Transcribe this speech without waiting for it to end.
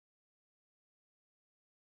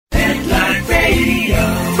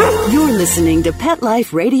You're listening to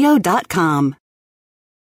PetLifeRadio.com.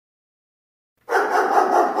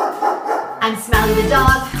 I'm Smiley the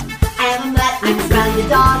dog. I am a mutt. I'm Smiley the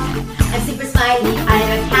dog. I'm super smiley. I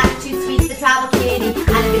have a cat, too sweet, the travel kitty.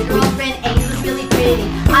 I have a good girlfriend, Angel's really pretty.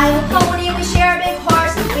 I have a pony and we share a big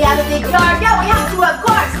horse. We have a big yard. Yeah, we have to, of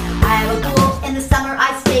course. I have a pool. In the summer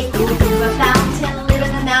I stay cool. To a fountain, live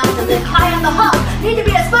in the mountain, live high on the hog. Need to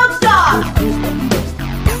be a spokes dog.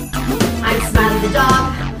 I'm Smiley the dog.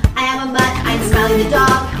 I am a mutt. I'm Smiley the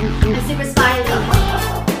dog. I'm super smiley.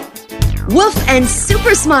 Woof and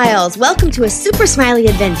Super Smiles! Welcome to a Super Smiley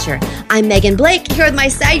adventure. I'm Megan Blake, here with my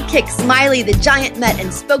sidekick Smiley, the giant mutt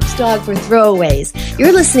and spokes dog for throwaways.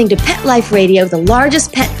 You're listening to Pet Life Radio, the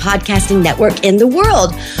largest pet podcasting network in the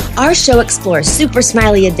world. Our show explores super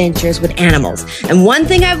smiley adventures with animals. And one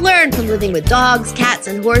thing I've learned from living with dogs, cats,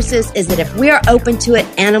 and horses is that if we are open to it,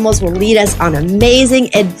 animals will lead us on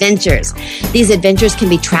amazing adventures. These adventures can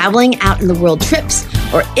be traveling out in the world trips,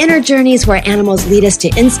 or inner journeys where animals lead us to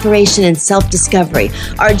inspiration and self-discovery,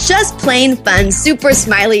 or just plain fun, super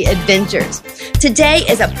smiley adventures. Today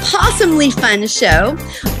is a possumly fun show.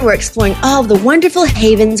 We're exploring all of the wonderful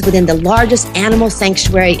havens within the largest animal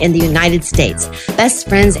sanctuary in the United States, Best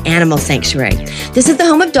Friends Animal Sanctuary. This is the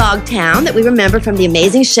home of Dogtown that we remember from the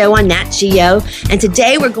amazing show on Nat Geo, and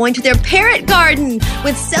today we're going to their parrot garden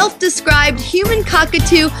with self-described human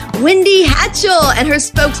cockatoo Wendy Hatchell and her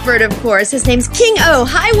spokesbird, of course. His name's King O.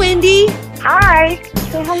 Hi, Wendy. Hi.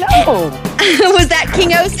 Say hello. Was that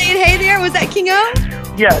King O saying hey there? Was that King O?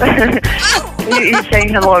 Yeah. He's saying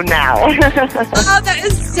hello now. Oh, that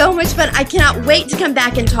is so much fun. I cannot wait to come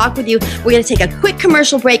back and talk with you. We're going to take a quick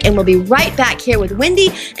commercial break, and we'll be right back here with Wendy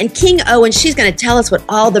and King O, and she's going to tell us what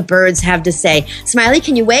all the birds have to say. Smiley,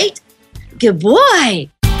 can you wait? Good boy.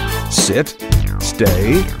 Sit.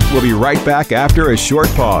 Stay. We'll be right back after a short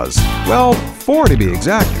pause. Well, 4 to be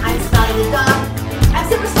exact. I'm Smiley the dog. I'm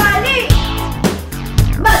Super Smiley.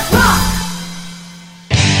 Let's rock.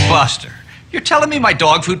 Buster, you're telling me my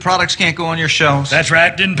dog food products can't go on your shelves? That's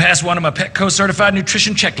right. Didn't pass one of my Petco certified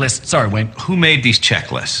nutrition checklists. Sorry, Wayne. Who made these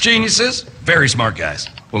checklists? Geniuses. Very smart guys.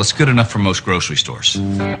 Well, it's good enough for most grocery stores.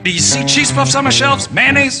 Do you see cheese puffs on my shelves?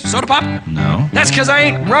 Mayonnaise? Soda pop? No. That's because I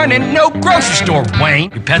ain't running no grocery store,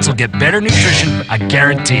 Wayne. Your pets will get better nutrition, I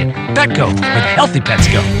guarantee it. Petco, where healthy pets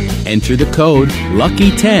go. Enter the code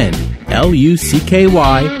LUCKY10, LUCKY,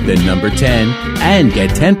 the number 10, and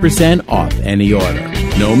get 10% off any order.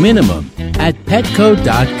 No minimum at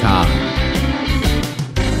petco.com.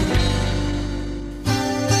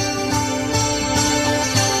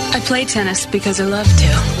 I play tennis because I love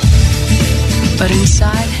to. But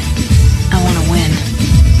inside, I want to win.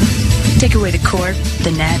 Take away the court,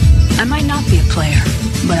 the net. I might not be a player,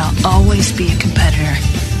 but I'll always be a competitor.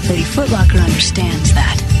 Lady Foot Locker understands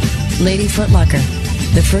that. Lady Foot Locker,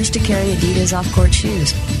 the first to carry Adidas off-court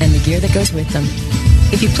shoes and the gear that goes with them.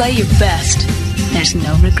 If you play your best, there's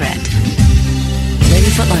no regret.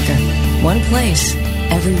 Lady Foot Locker, one place,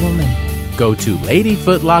 every woman. Go to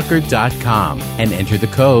ladyfootlocker.com and enter the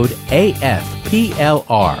code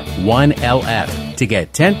AFPLR1LF to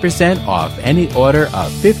get 10% off any order of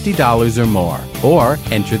 $50 or more. Or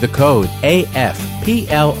enter the code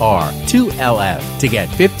AFPLR2LF to get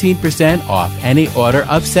 15% off any order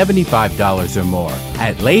of $75 or more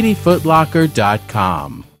at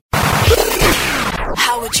ladyfootlocker.com.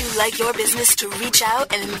 How would you like your business to reach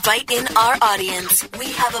out and invite in our audience?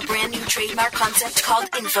 We have a brand new trademark concept called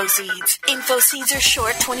InfoSeeds. InfoSeeds are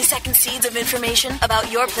short 20-second seeds of information about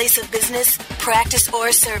your place of business, practice,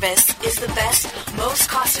 or service. Is the best, most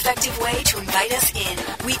cost-effective way to invite us in.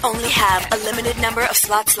 We only have a limited number of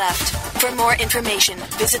slots left. For more information,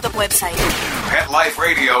 visit the website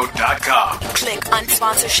PetLifeRadio.com. Click on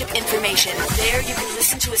sponsorship information. There you can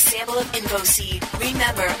listen to a sample of InfoSeed.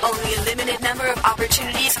 Remember, only a limited number of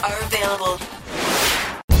opportunities are available.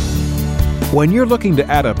 When you're looking to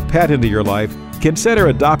add a pet into your life, consider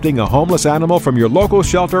adopting a homeless animal from your local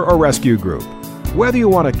shelter or rescue group. Whether you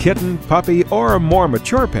want a kitten, puppy, or a more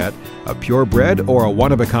mature pet, a purebred or a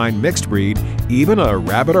one-of-a-kind mixed breed, even a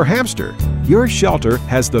rabbit or hamster, your shelter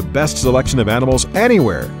has the best selection of animals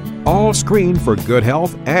anywhere, all screened for good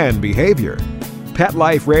health and behavior.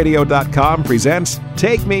 PetLifeRadio.com presents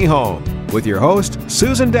Take Me Home with your host,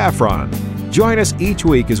 Susan Daffron. Join us each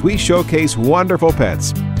week as we showcase wonderful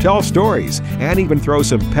pets, tell stories, and even throw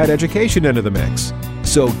some pet education into the mix.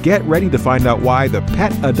 So get ready to find out why the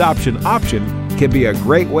pet adoption option can be a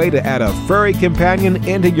great way to add a furry companion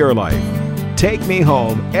into your life. Take Me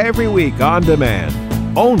Home every week on demand,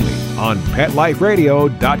 only on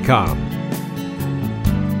PetLifeRadio.com.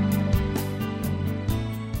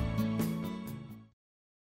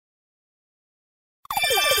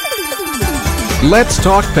 Let's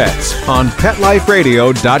Talk Pets on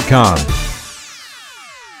PetLifeRadio.com.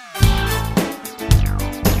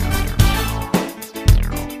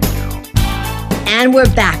 And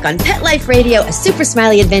we're back on Pet Life Radio, a super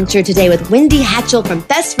smiley adventure today with Wendy Hatchell from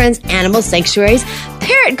Best Friends Animal Sanctuary's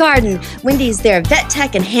Parrot Garden. Wendy's their vet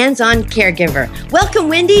tech and hands-on caregiver. Welcome,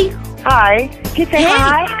 Wendy. Hi. Can you say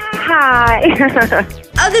hi? Hi.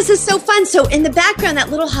 Oh, this is so fun. So in the background, that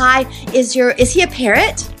little hi is he a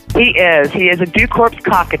parrot? He is. He is a Ducorp's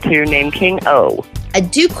cockatoo named King O. A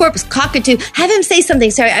Ducorp's cockatoo. Have him say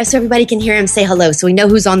something so everybody can hear him say hello so we know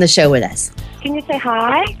who's on the show with us. Can you say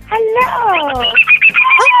hi? Hello.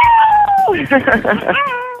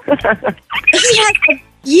 He has a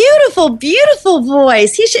beautiful, beautiful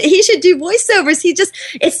voice. He should do voiceovers.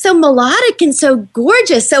 It's so melodic and so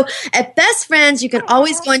gorgeous. So at Best Friends, you can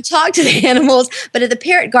always go and talk to the animals, but at the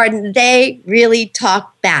Parrot Garden, they really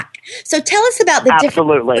talk back. So tell us about the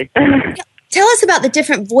Absolutely. Tell us about the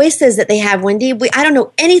different voices that they have, Wendy. I don't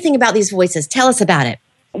know anything about these voices. Tell us about it.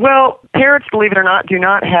 Well, parrots, believe it or not, do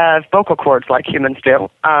not have vocal cords like humans do.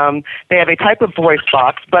 They have a type of voice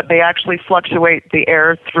box, but they actually fluctuate the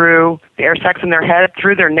air sacs in their head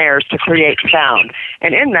through their nares to create sound.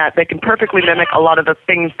 And in that, they can perfectly mimic a lot of the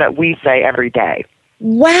things that we say every day.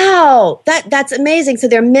 Wow, that's amazing. So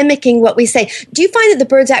they're mimicking what we say. Do you find that the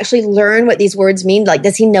birds actually learn what these words mean? Like,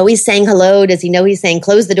 does he know he's saying hello? Does he know he's saying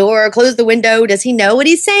close the door, close the window? Does he know what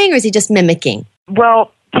he's saying, or is he just mimicking?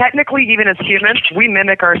 Well, technically, even as humans, we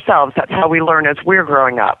mimic ourselves. That's how we learn as we're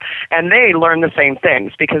growing up. And they learn the same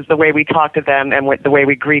things because the way we talk to them and the way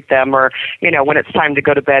we greet them, or, when it's time to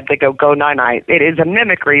go to bed, they go night-night. It is a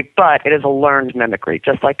mimicry, but it is a learned mimicry,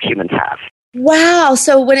 just like humans have. Wow.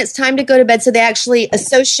 So when it's time to go to bed, so they actually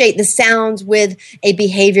associate the sounds with a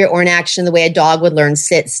behavior or an action the way a dog would learn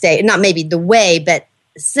sit, stay. Not maybe the way, but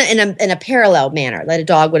in a parallel manner, that a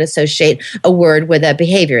dog would associate a word with a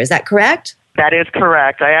behavior. Is that correct? That is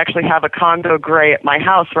correct. I actually have a Congo Gray at my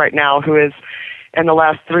house right now who is, in the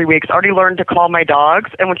last 3 weeks, already learned to call my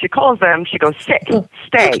dogs. And when she calls them, she goes, sit,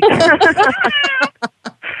 stay.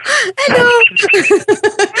 Hello.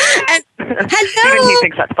 Hello. Even he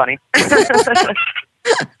thinks that's funny.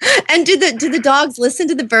 And do the dogs listen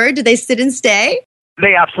to the bird? Do they sit and stay?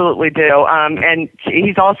 They absolutely do. And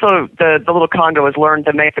he's also, the little Congo has learned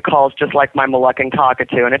to make the calls just like my Moluccan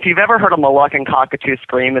cockatoo. And if you've ever heard a Moluccan cockatoo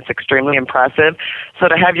scream, it's extremely impressive. So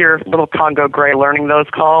to have your little Congo Gray learning those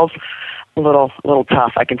calls, a little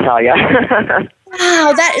tough, I can tell you.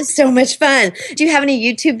 Wow, that is so much fun. Do you have any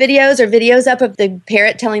YouTube videos or videos up of the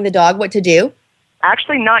parrot telling the dog what to do?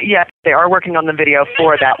 Actually, not yet. They are working on the video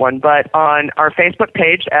for that one. But on our Facebook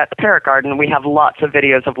page at the Parrot Garden, we have lots of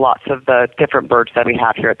videos of lots of the different birds that we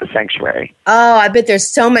have here at the sanctuary. Oh, I bet there's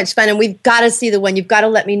so much fun. And we've got to see the one. You've got to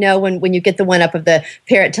let me know when you get the one up of the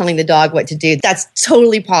parrot telling the dog what to do. That's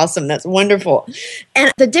totally awesome. That's wonderful.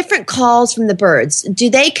 And the different calls from the birds,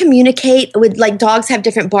 do they communicate with, like dogs have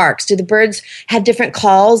different barks? Do the birds have different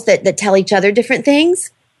calls that tell each other different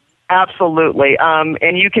things? Absolutely.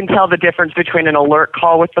 And you can tell the difference between an alert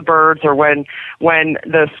call with the birds or when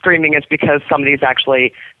the screaming is because somebody's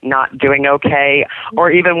actually not doing okay, or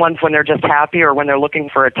even ones when they're just happy or when they're looking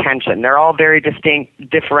for attention. They're all very distinct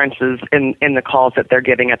differences in the calls that they're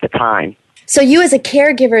giving at the time. So you as a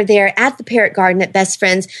caregiver there at the Parrot Garden at Best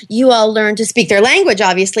Friends, you all learn to speak their language,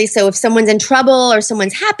 obviously. So if someone's in trouble or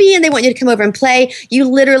someone's happy and they want you to come over and play, you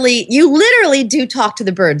literally do talk to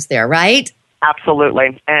the birds there, right?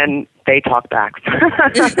 Absolutely. And they talk back.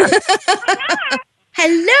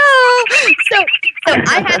 Hello. So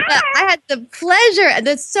I had the pleasure, and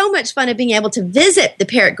there's so much fun of being able to visit the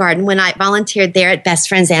Parrot Garden when I volunteered there at Best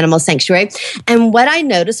Friends Animal Sanctuary. And what I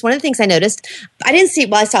noticed, one of the things I noticed, I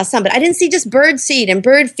saw some, but I didn't see just bird seed and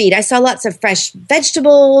bird feed. I saw lots of fresh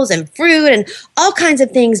vegetables and fruit and all kinds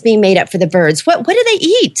of things being made up for the birds. What do they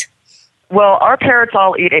eat? Well, our parrots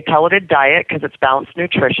all eat a pelleted diet because it's balanced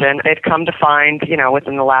nutrition. They've come to find,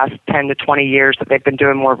 within the last 10 to 20 years that they've been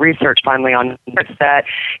doing more research finally on parrots, that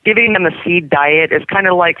giving them a seed diet is kind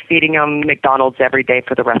of like feeding them McDonald's every day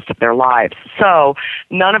for the rest of their lives. So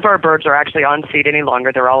none of our birds are actually on seed any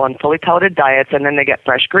longer. They're all on fully pelleted diets, and then they get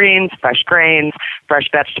fresh greens, fresh grains, fresh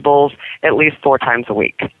vegetables at least 4 times a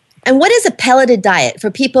week. And what is a pelleted diet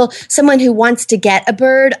for someone who wants to get a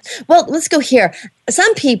bird? Well, let's go here.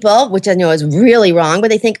 Some people, which I know is really wrong,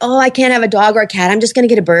 but they think, I can't have a dog or a cat. I'm just going to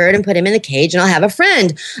get a bird and put him in the cage and I'll have a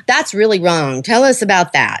friend. That's really wrong. Tell us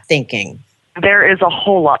about that thinking. There is a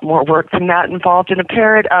whole lot more work than that involved in a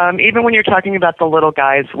parrot. Even when you're talking about the little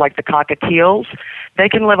guys like the cockatiels, they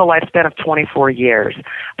can live a lifespan of 24 years.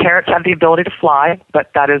 Parrots have the ability to fly, but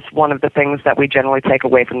that is one of the things that we generally take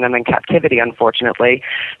away from them in captivity, unfortunately.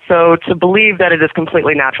 So to believe that it is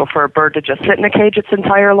completely natural for a bird to just sit in a cage its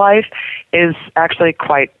entire life is actually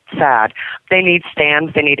quite sad. They need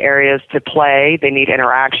stands, they need areas to play, they need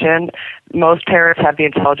interaction. Most parrots have the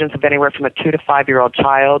intelligence of anywhere from a 2 to 5 year old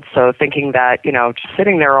child, so thinking that, just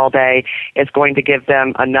sitting there all day is going to give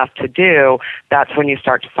them enough to do, that's when you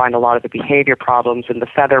start to find a lot of the behavior problems and the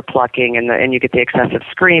feather plucking and you get the excessive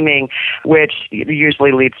screaming, which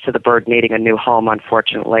usually leads to the bird needing a new home,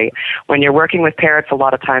 unfortunately. When you're working with parrots, a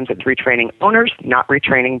lot of times it's retraining owners, not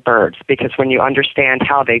retraining birds, because when you understand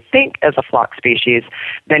how they think as a flock species,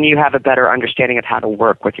 then you have a better understanding of how to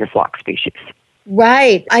work with your flock species.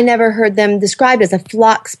 Right. I never heard them described as a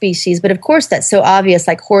flock species, but of course that's so obvious.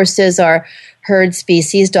 Like horses are herd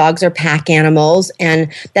species, dogs are pack animals,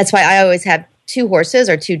 and that's why I always have 2 horses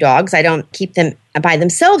or 2 dogs. I don't keep them by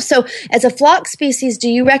themselves. So as a flock species, do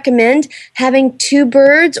you recommend having 2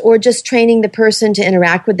 birds or just training the person to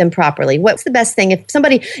interact with them properly? What's the best thing? If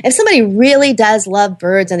somebody really does love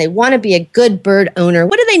birds and they want to be a good bird owner,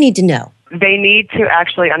 what do they need to know? They need to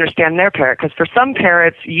actually understand their parrot, because for some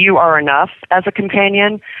parrots, you are enough as a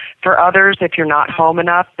companion. For others, if you're not home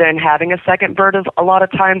enough, then having a second bird a lot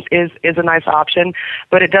of times is a nice option.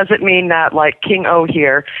 But it doesn't mean that, like King O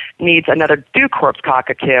here, needs another Ducorp's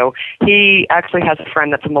cockatoo. He actually has a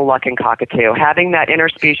friend that's a Moluccan cockatoo. Having that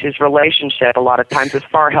interspecies relationship a lot of times is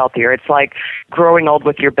far healthier. It's like growing old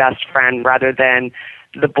with your best friend rather than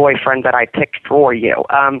the boyfriend that I picked for you,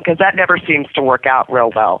 because that never seems to work out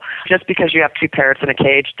real well. Just because you have 2 parrots in a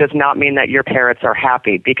cage does not mean that your parrots are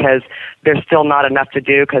happy, because there's still not enough to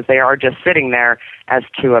do because they are just sitting there as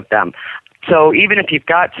 2 of them. So even if you've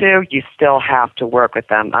got 2, you still have to work with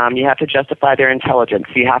them. You have to justify their intelligence.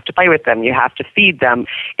 You have to play with them. You have to feed them.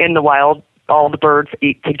 In the wild, all the birds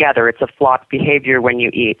eat together. It's a flock behavior when you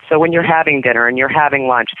eat. So when you're having dinner and you're having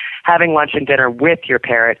lunch and dinner with your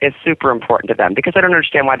parrot is super important to them, because they don't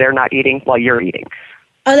understand why they're not eating while you're eating.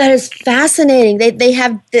 Oh, that is fascinating. They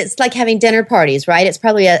have, it's like having dinner parties, right? It's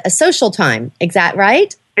probably a social time. Exact,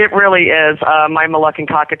 right? It really is. My Moluccan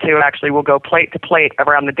cockatoo actually will go plate to plate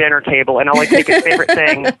around the dinner table and only take his favorite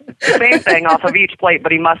thing, the same thing off of each plate,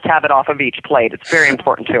 but he must have it off of each plate. It's very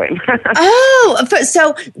important to him. Oh,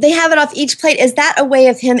 so they have it off each plate. Is that a way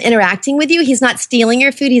of him interacting with you? He's not stealing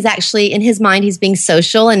your food. He's actually, in his mind, he's being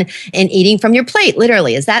social and eating from your plate,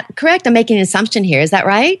 literally. Is that correct? I'm making an assumption here. Is that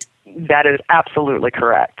right? That is absolutely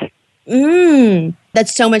correct.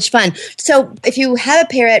 That's so much fun. So if you have a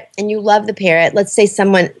parrot and you love the parrot, let's say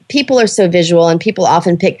people are so visual and people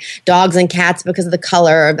often pick dogs and cats because of the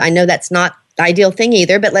color. I know that's not the ideal thing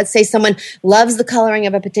either, but let's say someone loves the coloring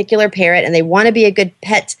of a particular parrot and they want to be a good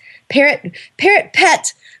parrot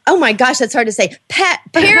pet. Oh my gosh, that's hard to say. Parrot.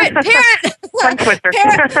 Tongue twister.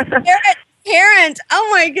 Parent. Oh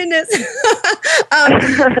my goodness.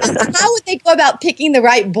 How would they go about picking the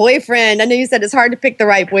right boyfriend? I know you said it's hard to pick the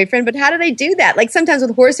right boyfriend, but how do they do that? Like sometimes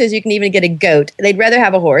with horses, you can even get a goat. They'd rather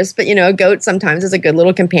have a horse, but a goat sometimes is a good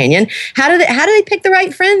little companion. How do they pick the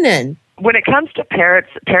right friend then? When it comes to parrots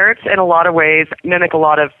in a lot of ways mimic a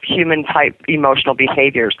lot of human-type emotional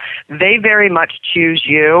behaviors. They very much choose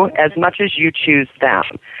you as much as you choose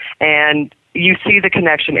them. And you see the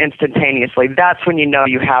connection instantaneously. That's when you know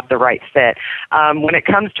you have the right fit. When it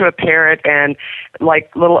comes to a parrot, and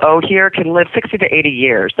like little O here, can live 60 to 80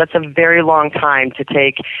 years. That's a very long time to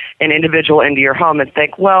take an individual into your home and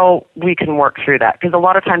think, well, we can work through that. Because a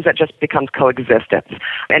lot of times that just becomes coexistence,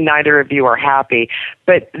 and neither of you are happy.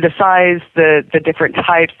 But the size, the different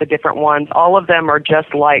types, the different ones, all of them are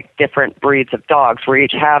just like different breeds of dogs, where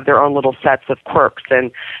each have their own little sets of quirks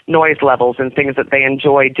and noise levels and things that they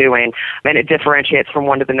enjoy doing. And it differentiates from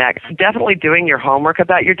one to the next. Definitely doing your homework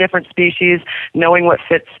about your different species, knowing what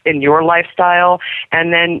fits in your lifestyle,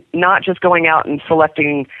 and then not just going out and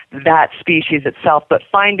selecting that species itself, but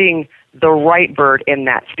finding the right bird in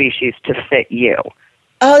that species to fit you.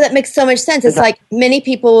 Oh, that makes so much sense. It's like many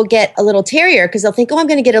people will get a little terrier because they'll think, I'm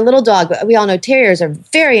going to get a little dog. But we all know terriers are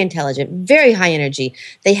very intelligent, very high energy.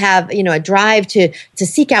 They have, a drive to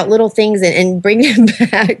seek out little things and bring them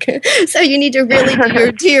back. So you need to really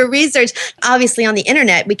do your research. Obviously, on the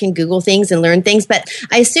internet, we can Google things and learn things. But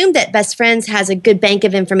I assume that Best Friends has a good bank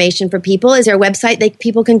of information for people. Is there a website that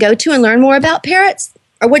people can go to and learn more about parrots?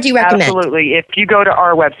 Or what do you recommend? Absolutely. If you go to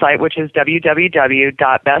our website, which is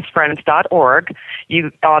www.bestfriends.org,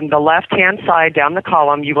 on the left-hand side down the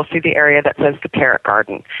column, you will see the area that says the Parrot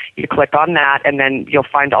Garden. You click on that, and then you'll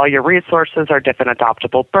find all your resources, our different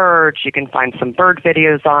adoptable birds. You can find some bird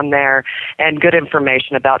videos on there and good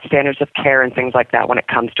information about standards of care and things like that when it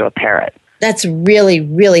comes to a parrot. That's really,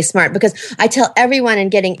 really smart, because I tell everyone in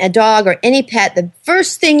getting a dog or any pet, the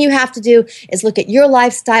first thing you have to do is look at your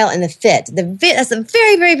lifestyle and the fit. That's the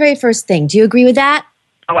very, very, very first thing. Do you agree with that?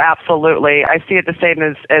 Oh, absolutely. I see it the same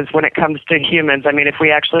as when it comes to humans. I mean, if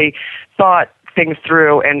we actually thought things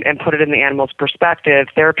through and put it in the animal's perspective,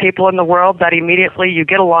 there are people in the world that immediately you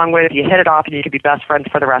get along with, you hit it off, and you can be best friends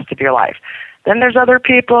for the rest of your life. Then there's other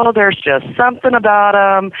people, there's just something about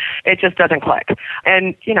them, it just doesn't click.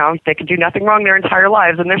 And, they can do nothing wrong their entire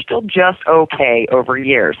lives, and they're still just okay over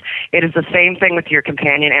years. It is the same thing with your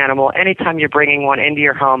companion animal. Anytime you're bringing one into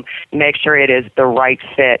your home, make sure it is the right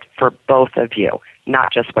fit for both of you,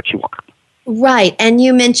 not just what you want. Right. And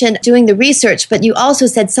you mentioned doing the research, but you also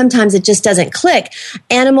said sometimes it just doesn't click.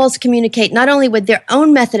 Animals communicate not only with their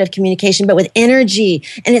own method of communication, but with energy.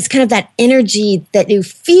 And it's kind of that energy that you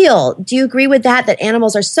feel. Do you agree with that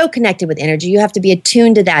animals are so connected with energy? You have to be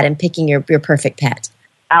attuned to that in picking your perfect pet.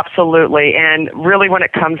 Absolutely. And really when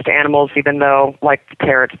it comes to animals, even though, like the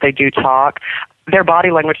parrots, they do talk, their body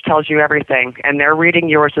language tells you everything, and they're reading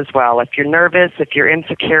yours as well. If you're nervous, if you're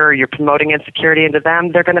insecure, you're promoting insecurity into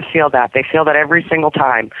them, they're going to feel that. They feel that every single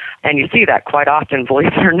time. And you see that quite often, believe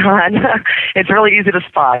it or not. It's really easy to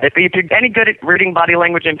spot. If you're any good at reading body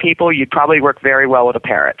language in people, you'd probably work very well with a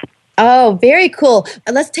parrot. Oh, very cool.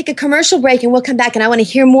 Let's take a commercial break and we'll come back, and I want to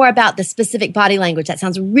hear more about the specific body language. That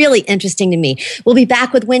sounds really interesting to me. We'll be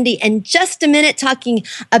back with Wendy in just a minute talking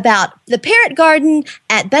about the Parrot Garden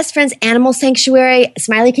at Best Friends Animal Sanctuary.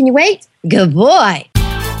 Smiley, can you wait? Good boy.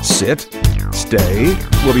 Sit, stay.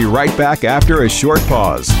 We'll be right back after a short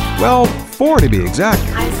pause. Well, 4 to be exact.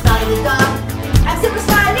 I'm Smiley the dog. I'm Super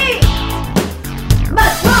Smiley.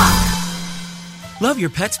 Let's rock! Love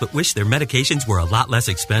your pets but wish their medications were a lot less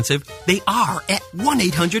expensive? They are at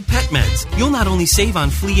 1-800-PET-MEDS. You'll not only save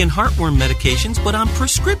on flea and heartworm medications, but on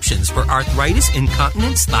prescriptions for arthritis,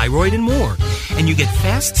 incontinence, thyroid, and more. And you get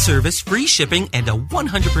fast service, free shipping, and a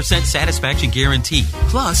 100% satisfaction guarantee.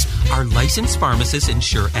 Plus, our licensed pharmacists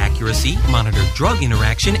ensure accuracy, monitor drug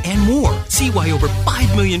interaction, and more. See why over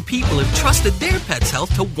 5 million people have trusted their pet's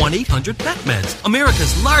health to 1-800-PET-MEDS,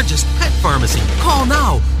 America's largest pet pharmacy. Call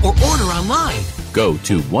now or order online. Go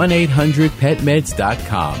to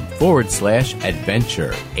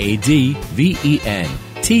 1-800-PetMeds.com/adventure, ADVENTURE,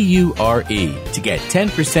 to get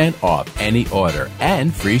 10% off any order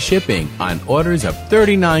and free shipping on orders of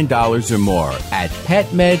 $39 or more at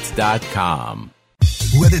PetMeds.com.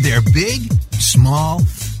 Whether they're big, small,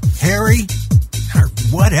 hairy, or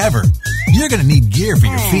whatever, you're going to need gear for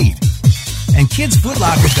your feet. And Kids Foot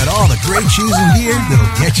Locker's got all the great shoes and gear that'll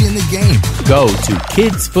get you in the game. Go to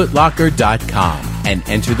kidsfootlocker.com and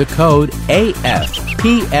enter the code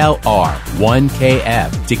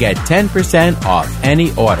AFPLR1KF to get 10% off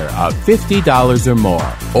any order of $50 or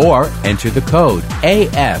more. Or enter the code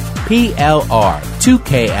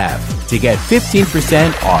AFPLR2KF to get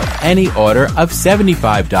 15% off any order of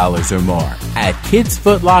 $75 or more at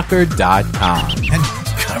kidsfootlocker.com. And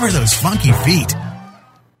cover those funky feet.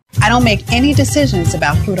 I don't make any decisions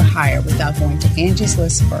about who to hire without going to Angie's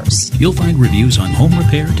List first. You'll find reviews on home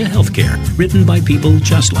repair to healthcare written by people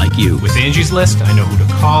just like you. With Angie's List, I know who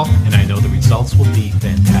to call, and I know the results will be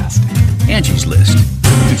fantastic. Angie's List.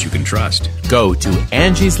 Who you can trust. Go to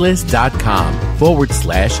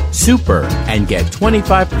angieslist.com/super and get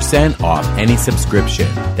 25% off any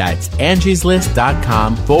subscription. That's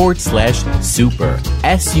angieslist.com/super. SUPER.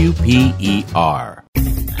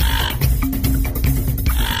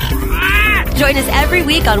 Join us every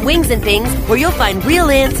week on Wings and Things, where you'll find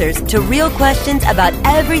real answers to real questions about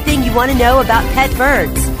everything you want to know about pet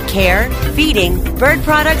birds. Care, feeding, bird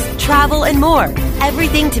products, travel, and more.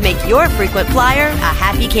 Everything to make your frequent flyer a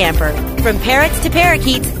happy camper. From parrots to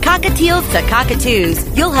parakeets, cockatiels to cockatoos,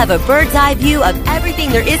 you'll have a bird's eye view of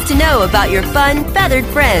everything there is to know about your fun, feathered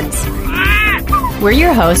friends. We're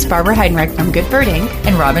your hosts, Barbara Heinrich from Good Birding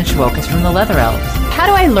and Robin Schwokas from the Leather Elves. How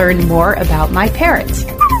do I learn more about my parrots?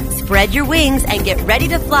 Spread your wings and get ready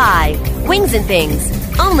to fly. Wings and Things,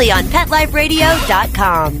 only on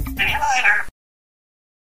PetLifeRadio.com.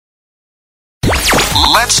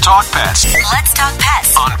 Let's talk pets. Let's talk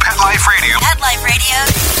pets On Pet Life Radio. Pet Life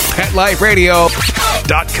Radio.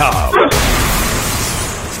 PetLifeRadio.com.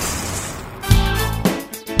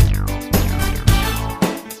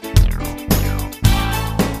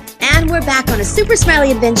 And we're back on a super smiley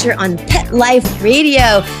adventure on Pet Life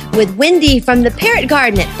Radio with Wendy from the Parrot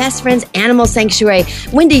Garden at Best Friends Animal Sanctuary.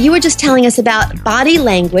 Wendy, you were just telling us about body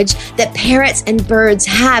language that parrots and birds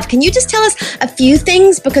have. Can you just tell us a few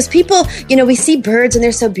things? Because people, we see birds and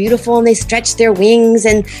they're so beautiful and they stretch their wings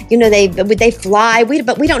and, they fly,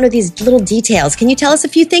 but we don't know these little details. Can you tell us a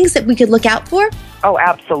few things that we could look out for? Oh,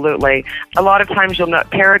 absolutely. A lot of times you'll know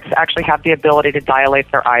parrots actually have the ability to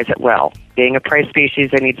dilate their eyes at will. Being a prey species,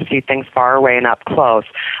 they need to see things far away and up close.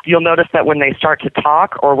 You'll notice that when they start to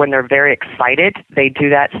talk or when they're very excited, they do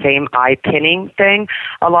that same eye pinning thing.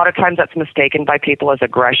 A lot of times that's mistaken by people as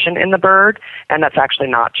aggression in the bird, and that's actually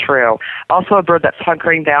not true. Also, a bird that's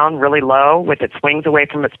hunkering down really low with its wings away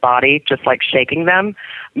from its body, just like shaking them.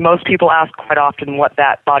 Most people ask quite often what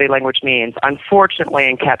that body language means. Unfortunately,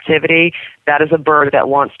 in captivity, that is a bird that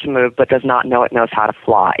wants to move but does not know it knows how to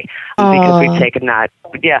fly because we've taken that.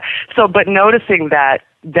 Yeah. But noticing that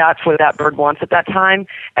that's what that bird wants at that time,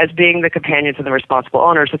 as being the companions and the responsible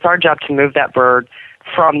owners, it's our job to move that bird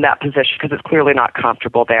from that position because it's clearly not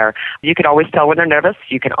comfortable there. You can always tell when they're nervous.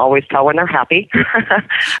 You can always tell when they're happy.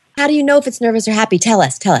 How do you know if it's nervous or happy? Tell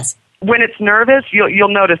us. When it's nervous,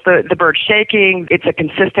 you'll notice the bird shaking. It's a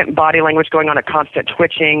consistent body language going on, a constant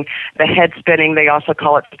twitching, the head spinning. They also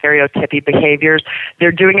call it stereotypy behaviors.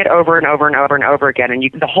 They're doing it over and over and over and over again, and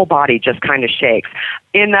the whole body just kind of shakes.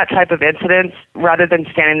 In that type of incident, rather than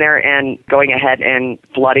standing there and going ahead and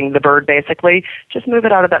flooding the bird, basically, just move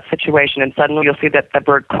it out of that situation, and suddenly you'll see that the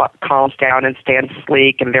bird calms down and stands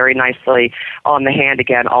sleek and very nicely on the hand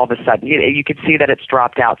again all of a sudden. You could see that it's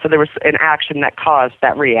dropped out. So there was an action that caused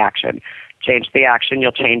that reaction. Change the action,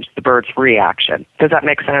 you'll change the bird's reaction. Does that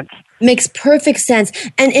make sense? Makes perfect sense.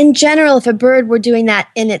 And in general, if a bird were doing that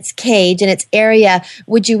in its cage, in its area,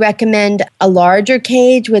 would you recommend a larger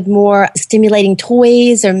cage with more stimulating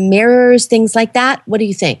toys or mirrors, things like that? What do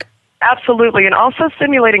you think? Absolutely, and also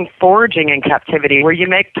simulating foraging in captivity, where you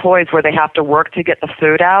make toys where they have to work to get the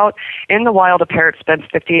food out. In the wild, a parrot spends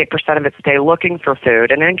 58% of its day looking for food,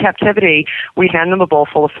 and in captivity, we hand them a bowl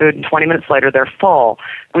full of food, and 20 minutes later, they're full.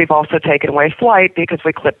 We've also taken away flight because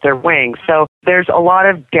we clip their wings. So there's a lot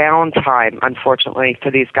of downtime, unfortunately, for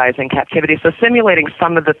these guys in captivity. So simulating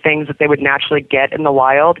some of the things that they would naturally get in the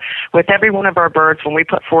wild. With every one of our birds, when we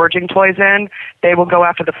put foraging toys in, they will go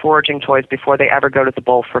after the foraging toys before they ever go to the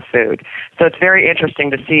bowl for food. So it's very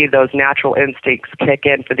interesting to see those natural instincts kick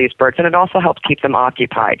in for these birds, and it also helps keep them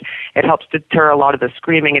occupied. It helps deter a lot of the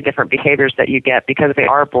screaming and different behaviors that you get because they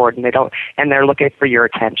are bored and they're looking for your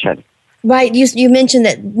attention. Right. You mentioned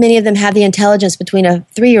that many of them have the intelligence between a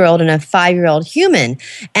 3-year-old and a 5-year-old human.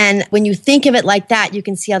 And when you think of it like that, you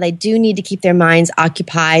can see how they do need to keep their minds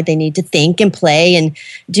occupied. They need to think and play and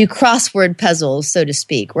do crossword puzzles, so to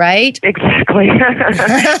speak, right? Exactly.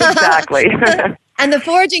 Exactly. And the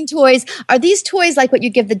foraging toys, are these toys like what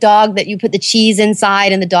you give the dog that you put the cheese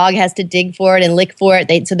inside and the dog has to dig for it and lick for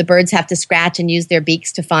it? So the birds have to scratch and use their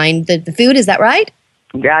beaks to find the food. Is that right?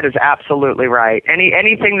 That is absolutely right.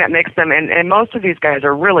 Anything that makes them, and most of these guys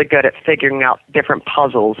are really good at figuring out different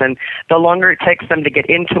puzzles, and the longer it takes them to get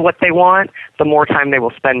into what they want, the more time they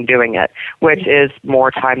will spend doing it, which is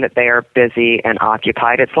more time that they are busy and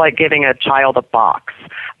occupied. It's like giving a child a box.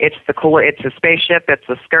 It's a spaceship, it's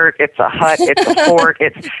a skirt, it's a hut, it's a fort.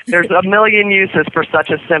 There's a million uses for such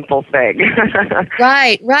a simple thing.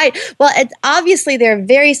 Right. Well, obviously they're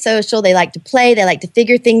very social. They like to play. They like to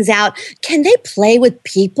figure things out. Can they play with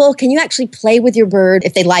people? Can you actually play with your bird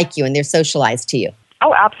if they like you and they're socialized to you?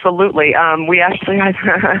 Oh, absolutely. We actually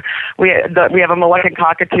we have a Moluccan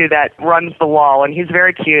cockatoo that runs the wall, and he's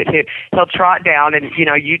very cute. He'll trot down, and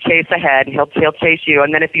you chase ahead, and he'll chase you.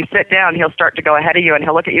 And then if you sit down, he'll start to go ahead of you, and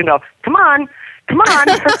he'll look at you and go, "Come on."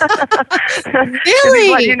 Really?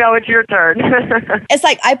 He's letting you know it's your turn. It's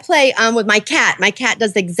like I play with my cat. My cat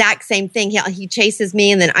does the exact same thing. He chases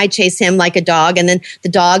me, and then I chase him like a dog. And then the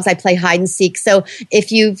dogs, I play hide and seek. So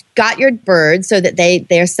if you've got your bird so that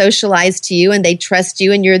they're socialized to you and they trust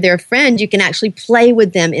you and you're their friend, you can actually play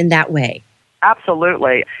with them in that way.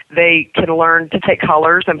 Absolutely. They can learn to take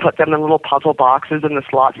colors and put them in little puzzle boxes in the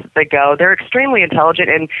slots that they go. They're extremely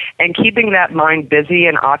intelligent, and keeping that mind busy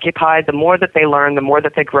and occupied, the more that they learn, the more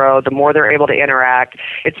that they grow, the more they're able to interact.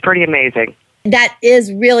 It's pretty amazing. That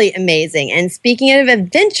is really amazing. And speaking of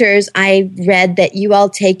adventures, I read that you all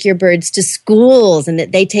take your birds to schools and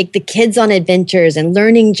that they take the kids on adventures and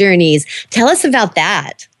learning journeys. Tell us about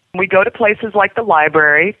that. We go to places like the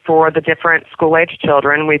library for the different school-age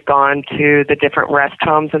children. We've gone to the different rest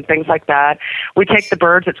homes and things like that. We take the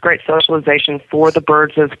birds. It's great socialization for the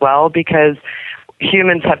birds as well because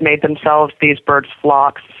humans have made themselves these birds'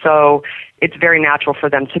 flocks. So it's very natural for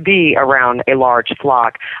them to be around a large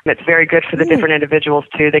flock. And it's very good for the different individuals,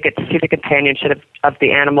 too. They get to see the companionship of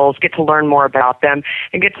the animals, get to learn more about them,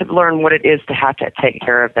 and get to learn what it is to have to take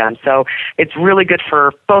care of them. So it's really good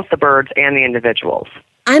for both the birds and the individuals.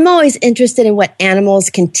 I'm always interested in what animals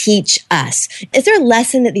can teach us. Is there a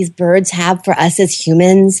lesson that these birds have for us as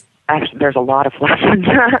humans? Actually, there's a lot of lessons.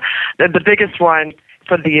 The biggest one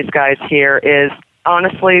for these guys here is,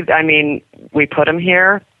 honestly, I mean, we put them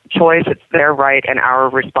here. Choice, it's their right and our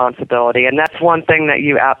responsibility. And that's one thing that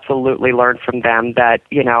you absolutely learn from them, that,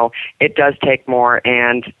 you know, it does take more,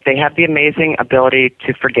 and they have the amazing ability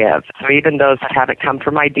to forgive. So even those that haven't come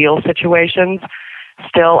from ideal situations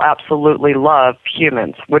still absolutely love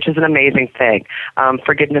humans, which is an amazing thing.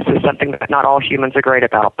 Forgiveness is something that not all humans are great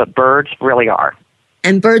about, but birds really are.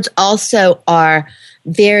 And birds also are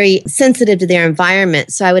very sensitive to their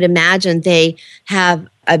environment. So I would imagine they have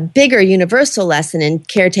a bigger universal lesson in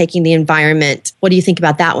caretaking the environment. What do you think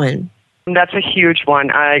about that one? That's a huge one.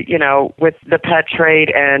 You know, with the pet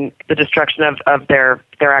trade and the destruction of their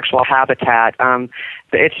actual habitat,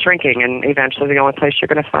 it's shrinking, and eventually the only place you're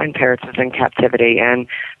going to find parrots is in captivity. And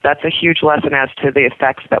that's a huge lesson as to the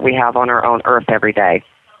effects that we have on our own earth every day.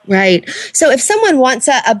 Right. So if someone wants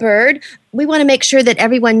a bird, we want to make sure that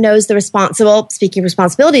everyone knows the responsible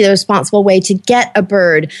way to get a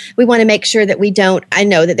bird. We want to make sure that I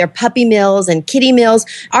know that there are puppy mills and kitty mills.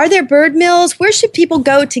 Are there bird mills? Where should people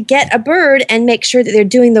go to get a bird and make sure that they're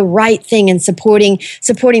doing the right thing and supporting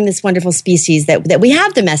this wonderful species that we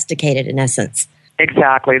have domesticated, in essence?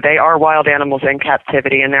 Exactly. They are wild animals in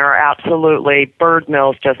captivity, and there are absolutely bird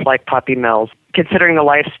mills just like puppy mills. Considering the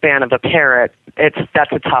lifespan of a parrot,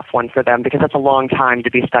 that's a tough one for them, because that's a long time to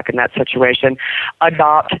be stuck in that situation.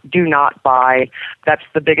 Adopt, do not buy. That's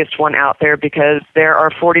the biggest one out there, because there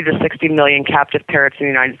are 40 to 60 million captive parrots in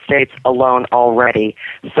the United States alone already.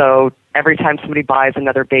 So every time somebody buys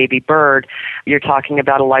another baby bird, you're talking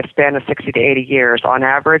about a lifespan of 60 to 80 years. On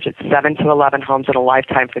average, it's 7 to 11 homes in a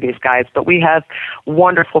lifetime for these guys. But we have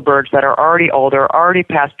wonderful birds that are already older, already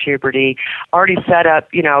past puberty, already set up,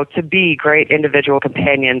 you know, to be great individual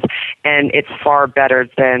companions. And it's far better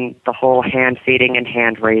than the whole hand feeding and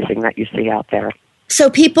hand raising that you see out there. So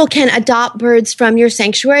people can adopt birds from your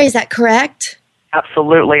sanctuary, is that correct?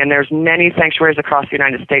 Absolutely. And there's many sanctuaries across the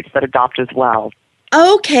United States that adopt as well.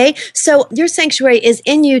 Okay, so your sanctuary is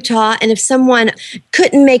in Utah, and if someone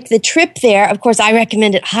couldn't make the trip there, of course, I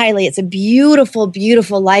recommend it highly. It's a beautiful,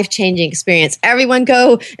 beautiful, life-changing experience. Everyone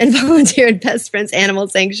go and volunteer at Best Friends Animal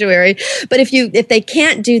Sanctuary. But if they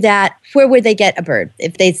can't do that, where would they get a bird?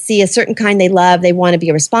 If they see a certain kind they love, they want to be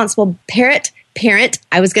a responsible parent.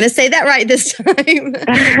 I was going to say that right this time.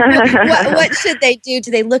 What should they do? Do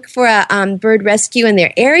they look for a bird rescue in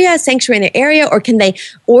their area, a sanctuary in their area, or can they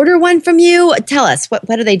order one from you? Tell us, what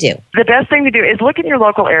do they do? The best thing to do is look in your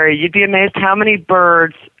local area. You'd be amazed how many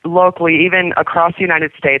birds locally, even across the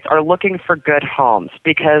United States, are looking for good homes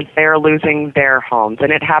because they're losing their homes,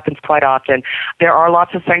 and it happens quite often. There are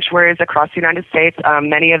lots of sanctuaries across the United States.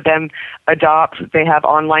 Many of them adopt. They have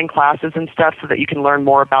online classes and stuff so that you can learn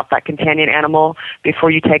more about that companion animal before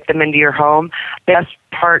you take them into your home. Best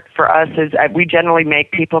part for us is we generally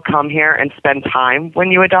make people come here and spend time when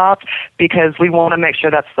you adopt, because we want to make sure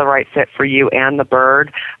that's the right fit for you and the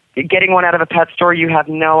bird. Getting one out of a pet store, you have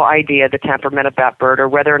no idea the temperament of that bird or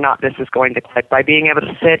whether or not this is going to click. By being able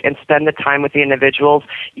to sit and spend the time with the individuals,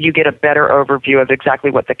 you get a better overview of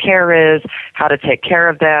exactly what the care is, how to take care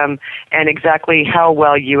of them, and exactly how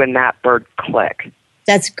well you and that bird click.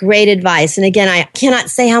 That's great advice. And again, I cannot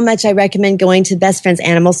say how much I recommend going to Best Friends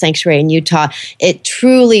Animal Sanctuary in Utah. It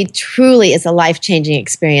truly, truly is a life-changing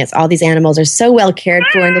experience. All these animals are so well cared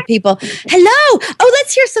for, and the people. Hello! Oh,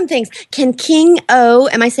 let's hear some things. Can King O,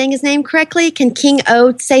 am I saying his name correctly? Can King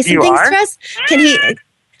O say some things to us? Can he?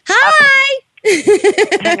 Hi!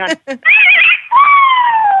 Hang on.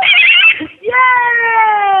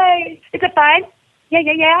 Yay! Is it fun?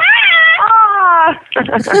 Yeah. Ah!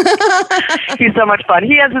 He's so much fun.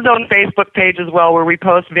 He has his own Facebook page as well, where we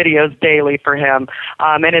post videos daily for him.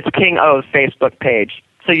 And it's King O's Facebook page.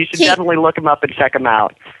 So you should definitely look him up and check him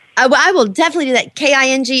out. I will definitely do that.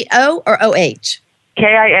 Kingo or OH?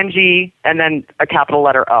 King, and then a capital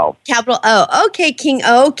letter O. Capital O. Okay, King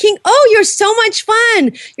O. King O, you're so much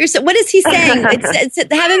fun. What is he saying?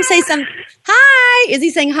 Have him say some. Hi. Is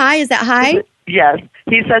he saying hi? Is that hi? Yes.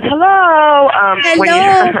 He says hello.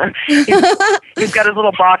 Hello. He's got his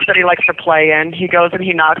little box that he likes to play in. He goes and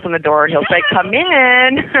he knocks on the door. He'll say, "Come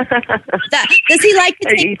in." Does he like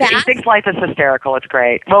to take baths? He thinks life is hysterical. It's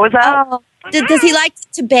great. What was that? Does he like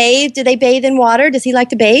to bathe? Do they bathe in water? Does he like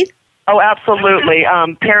to bathe? Oh, absolutely.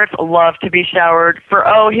 Parrots love to be showered.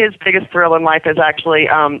 His biggest thrill in life is actually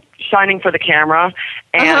shining for the camera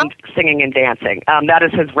and singing and dancing. That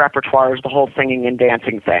is his repertoire, is the whole singing and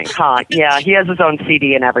dancing thing. Yeah, he has his own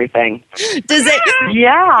CD and everything. Does it?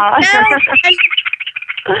 Yeah.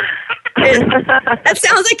 That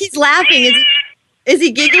sounds like he's laughing. Is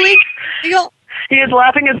he giggling? He is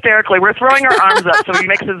laughing hysterically. We're throwing our arms up, so he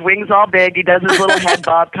makes his wings all big. He does his little head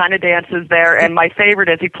bob, kind of dances there. And my favorite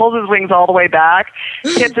is he pulls his wings all the way back,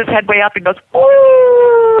 tips his head way up, and goes,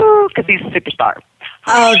 ooh, because he's a superstar.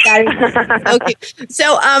 Oh, that is okay.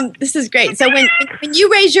 So, this is great. So when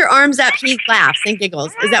you raise your arms up, he laughs and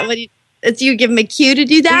giggles. Is that what do you give him a cue to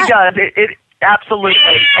do that? He does. It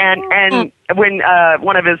absolutely. And when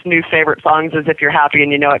one of his new favorite songs is "If You're Happy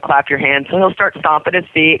and You Know It, Clap Your Hands." So he'll start stomping his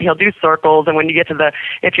feet. He'll do circles, and when you get to the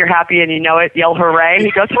 "If You're Happy and You Know It, Yell Hooray!"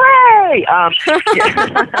 he goes Hooray!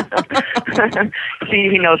 See,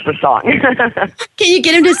 he knows the song. Can you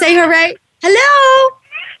get him to say hooray? Hello.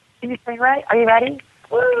 Can you say hooray? Are you ready?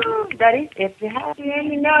 Woo! Ready? If you're happy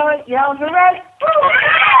and you know it, yell hooray!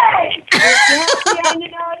 Hooray! If you're happy and you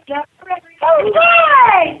know it, yell hooray!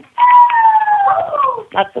 Hooray!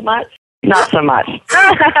 Not so much. Not so much.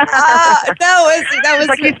 That was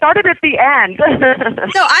like he started at the end.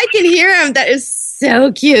 No, I can hear him. That is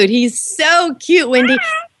so cute. He's so cute, Wendy.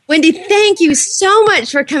 Wendy, thank you so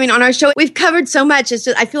much for coming on our show. We've covered so much. It's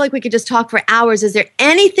just, I feel like we could just talk for hours. Is there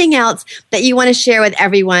anything else that you want to share with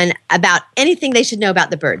everyone about anything they should know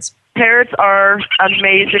about the birds? Parrots are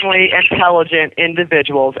amazingly intelligent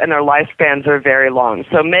individuals, and their lifespans are very long.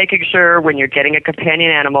 So making sure when you're getting a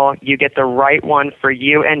companion animal, you get the right one for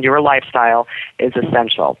you and your lifestyle is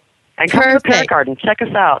essential. And come to the Parrot Garden. Check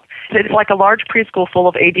us out. It's like a large preschool full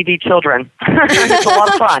of ADD children. It's a lot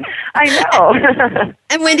of fun. I know.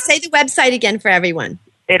 And Wendy, say the website again for everyone.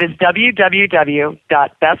 It is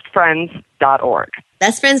www.bestfriends.org.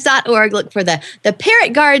 Bestfriends.org. Look for the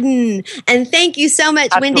Parrot Garden. And thank you so much,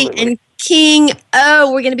 Absolutely. Wendy and King.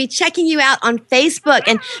 Oh, we're going to be checking you out on Facebook.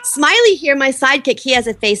 And Smiley here, my sidekick, he has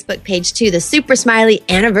a Facebook page too, the Super Smiley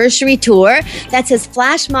Anniversary Tour. That's his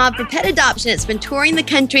flash mob for pet adoption. It's been touring the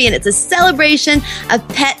country, and it's a celebration of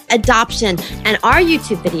pet adoption. And our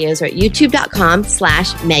YouTube videos are at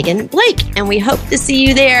youtube.com/Megan Blake. And we hope to see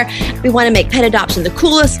you there. We want to make pet adoption the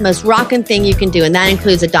coolest, most rockin' thing you can do. And that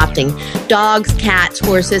includes adopting dogs, cats,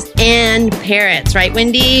 horses, and parrots. Right,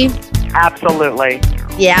 Wendy? Absolutely.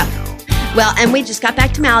 Yeah. Well, and we just got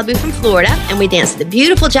back to Malibu from Florida, and we danced at the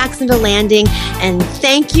beautiful Jacksonville Landing. And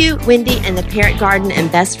thank you, Wendy and the Parrot Garden and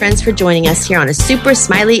Best Friends, for joining us here on a Super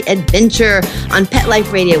Smiley adventure on Pet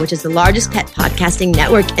Life Radio, which is the largest pet podcasting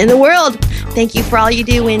network in the world. Thank you for all you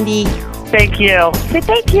do, Wendy. Thank you. Say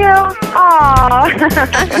thank you. Aww.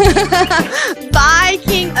 Bye,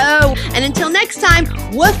 King O. And until next time,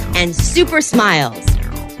 woof and super smiles.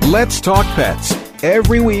 Let's Talk Pets,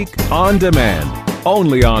 every week on demand.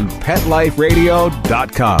 Only on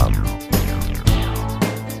PetLifeRadio.com.